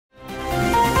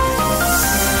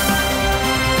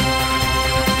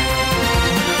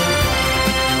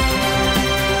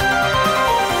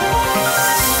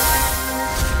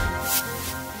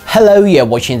Hello, you're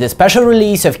watching the special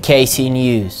release of KC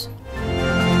News.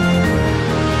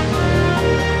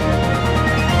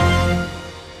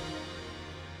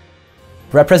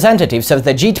 Representatives of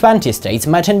the G20 states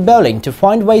met in Berlin to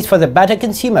find ways for the better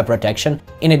consumer protection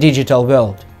in a digital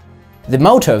world. The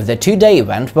motto of the two-day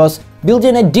event was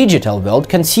 "Building a digital world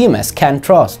consumers can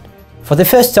trust." For the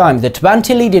first time, the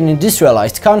 20 leading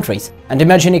industrialized countries and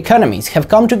emerging economies have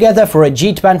come together for a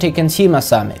G20 consumer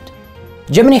summit.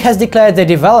 Germany has declared the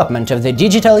development of the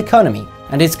digital economy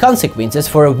and its consequences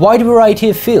for a wide variety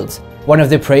of fields one of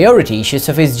the priority issues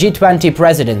of its G20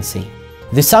 presidency.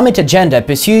 The summit agenda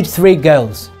pursued three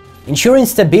goals: ensuring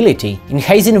stability,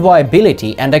 enhancing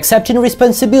viability and accepting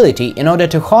responsibility in order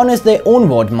to harness the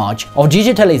onward march of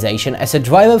digitalisation as a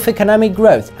driver of economic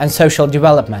growth and social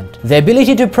development. The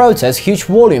ability to process huge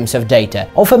volumes of data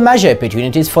offer major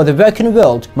opportunities for the working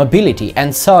world, mobility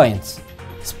and science.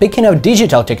 Speaking of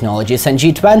digital technologies and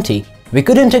G20, we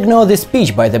couldn't ignore the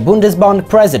speech by the Bundesbank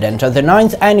president of the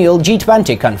 9th annual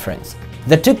G20 conference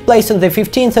that took place on the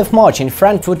 15th of March in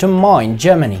Frankfurt am Main,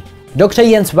 Germany. Dr.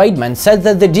 Jens Weidmann said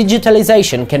that the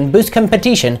digitalization can boost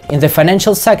competition in the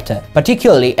financial sector,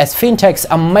 particularly as fintechs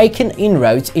are making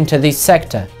inroads into this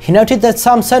sector. He noted that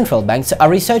some central banks are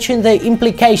researching the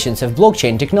implications of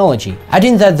blockchain technology,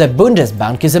 adding that the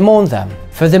Bundesbank is among them.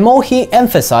 Furthermore, he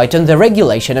emphasized on the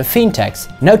regulation of fintechs,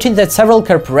 noting that several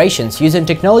corporations using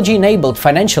technology-enabled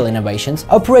financial innovations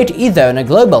operate either on a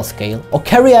global scale or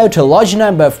carry out a large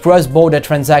number of cross-border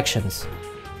transactions.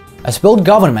 As world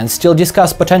governments still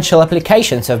discuss potential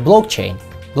applications of blockchain,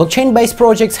 blockchain-based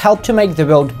projects help to make the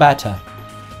world better.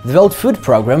 The World Food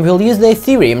Programme will use the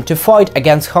Ethereum to fight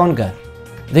against hunger.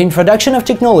 The introduction of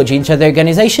technology into the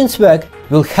organization's work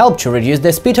will help to reduce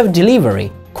the speed of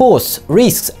delivery, costs,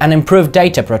 risks and improve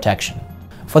data protection.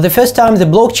 For the first time, the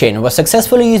blockchain was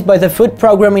successfully used by the Food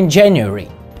Programme in January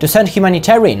to send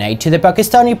humanitarian aid to the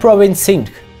Pakistani province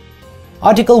Sindh.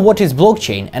 Article "What is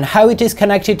blockchain and how it is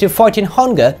connected to fighting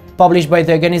hunger" published by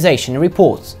the organization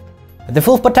reports. The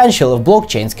full potential of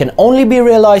blockchains can only be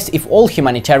realized if all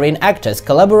humanitarian actors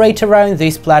collaborate around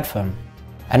this platform.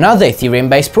 Another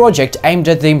Ethereum-based project aimed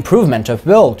at the improvement of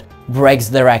world breaks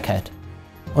the record.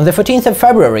 On the 14th of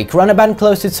February, Chronobank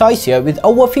closed its ICO with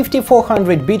over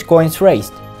 5,400 bitcoins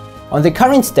raised. On the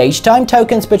current stage, time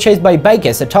tokens purchased by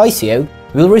bakers at ICO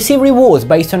will receive rewards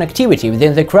based on activity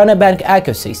within the Chronobank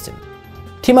ecosystem.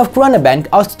 Team of Chronobank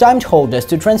asked timed holders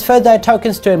to transfer their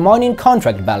tokens to a mining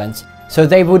contract balance, so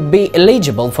they would be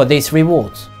eligible for these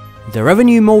rewards. The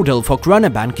revenue model for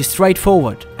Chronobank is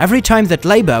straightforward. Every time that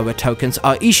labor hour tokens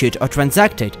are issued or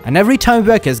transacted, and every time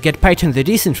workers get paid on the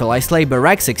decentralized labor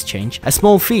Rex exchange, a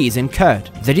small fee is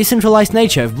incurred. The decentralized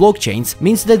nature of blockchains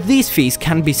means that these fees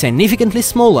can be significantly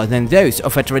smaller than those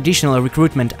of a traditional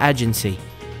recruitment agency.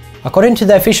 According to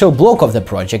the official blog of the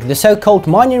project, the so-called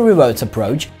mining rewards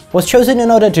approach was chosen in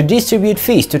order to distribute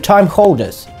fees to time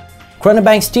holders.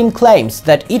 Chronobank's team claims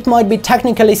that it might be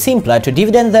technically simpler to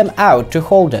dividend them out to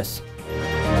holders.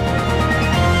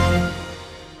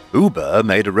 Uber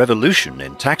made a revolution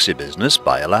in taxi business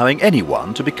by allowing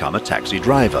anyone to become a taxi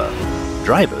driver.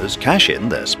 Drivers cash in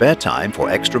their spare time for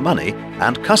extra money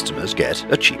and customers get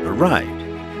a cheaper ride.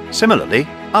 Similarly,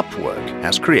 Upwork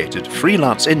has created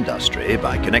freelance industry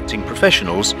by connecting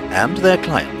professionals and their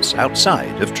clients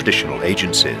outside of traditional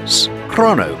agencies.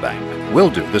 Chronobank will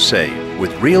do the same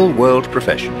with real-world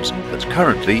professions that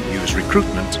currently use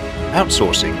recruitment,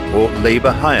 outsourcing or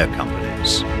labor hire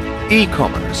companies.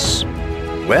 E-commerce,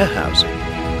 warehousing,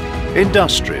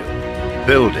 industrial,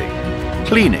 building,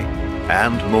 cleaning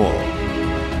and more.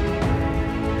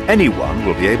 Anyone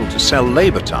will be able to sell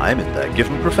labor time in their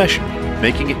given profession,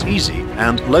 making it easy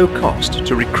and low cost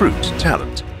to recruit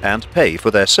talent and pay for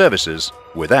their services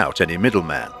without any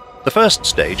middleman. The first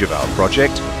stage of our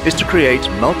project is to create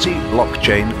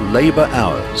multi-blockchain labor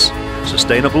hours,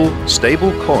 sustainable,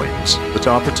 stable coins that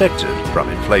are protected from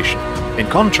inflation. In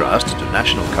contrast to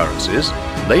national currencies,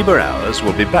 labor hours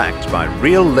will be backed by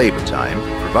real labor time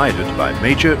provided by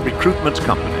major recruitment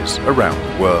companies around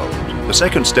the world. The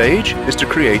second stage is to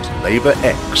create Labor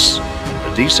X,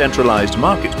 a decentralized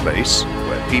marketplace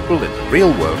where people in the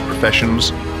real-world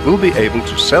professions will be able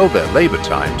to sell their labor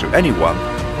time to anyone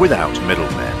without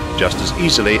middlemen, just as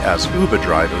easily as Uber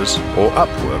drivers or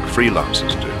Upwork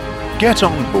freelancers do. Get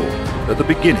on board at the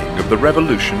beginning of the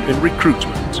revolution in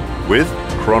recruitment with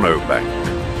Chronobank.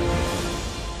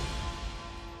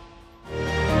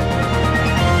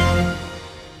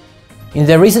 In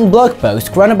the recent blog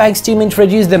post, Chronobank's team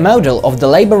introduced the model of the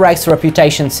LaborX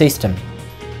reputation system.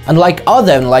 Unlike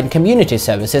other online community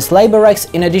services,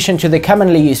 LaborX, in addition to the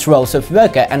commonly used roles of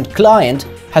worker and client,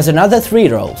 has another three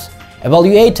roles: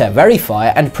 evaluator,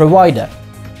 verifier and provider.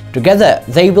 Together,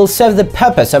 they will serve the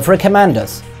purpose of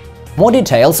recommenders. More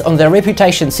details on the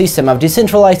reputation system of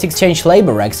decentralized exchange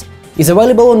LaborX is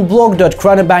available on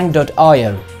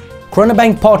blog.chronobank.io.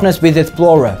 Chronobank partners with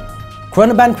Explorer.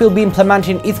 Chronobank will be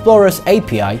implementing Explorer's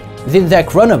API within their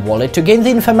Chrono wallet to gain the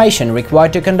information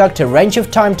required to conduct a range of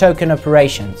time token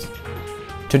operations.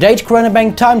 To date,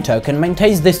 Chronobank Time Token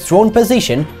maintains the strong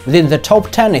position within the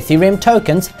top 10 Ethereum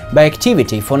tokens by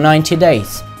activity for 90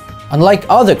 days. Unlike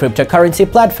other cryptocurrency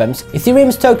platforms,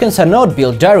 Ethereum's tokens are not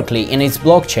built directly in its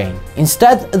blockchain.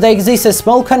 Instead, they exist as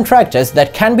small contractors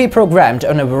that can be programmed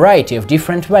on a variety of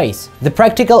different ways. The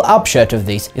practical upshot of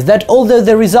this is that although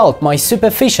the result might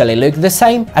superficially look the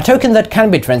same, a token that can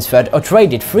be transferred or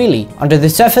traded freely, under the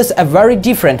surface a very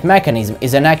different mechanism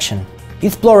is in action.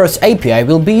 Explorer's API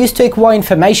will be used to acquire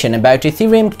information about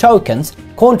Ethereum tokens,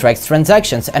 contracts,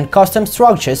 transactions and custom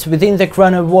structures within the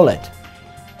Chrono wallet.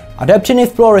 Adopting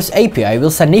Explorer's API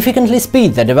will significantly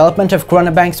speed the development of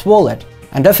Chronobank's wallet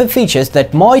and offer features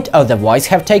that might otherwise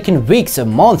have taken weeks or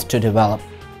months to develop.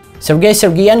 Sergey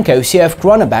Sergeyenko, CEO of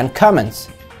Chronobank, comments,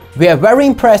 "We are very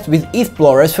impressed with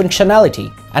Explorer's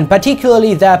functionality and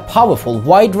particularly their powerful,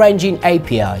 wide-ranging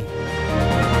API.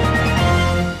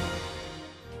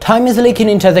 Time is leaking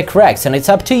into the cracks and it's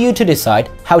up to you to decide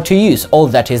how to use all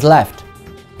that is left.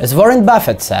 As Warren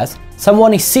Buffett says,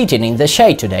 someone is sitting in the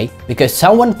shade today because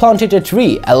someone planted a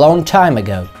tree a long time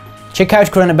ago." Check out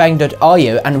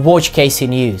chronobank.io and watch KC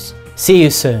News. See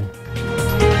you soon!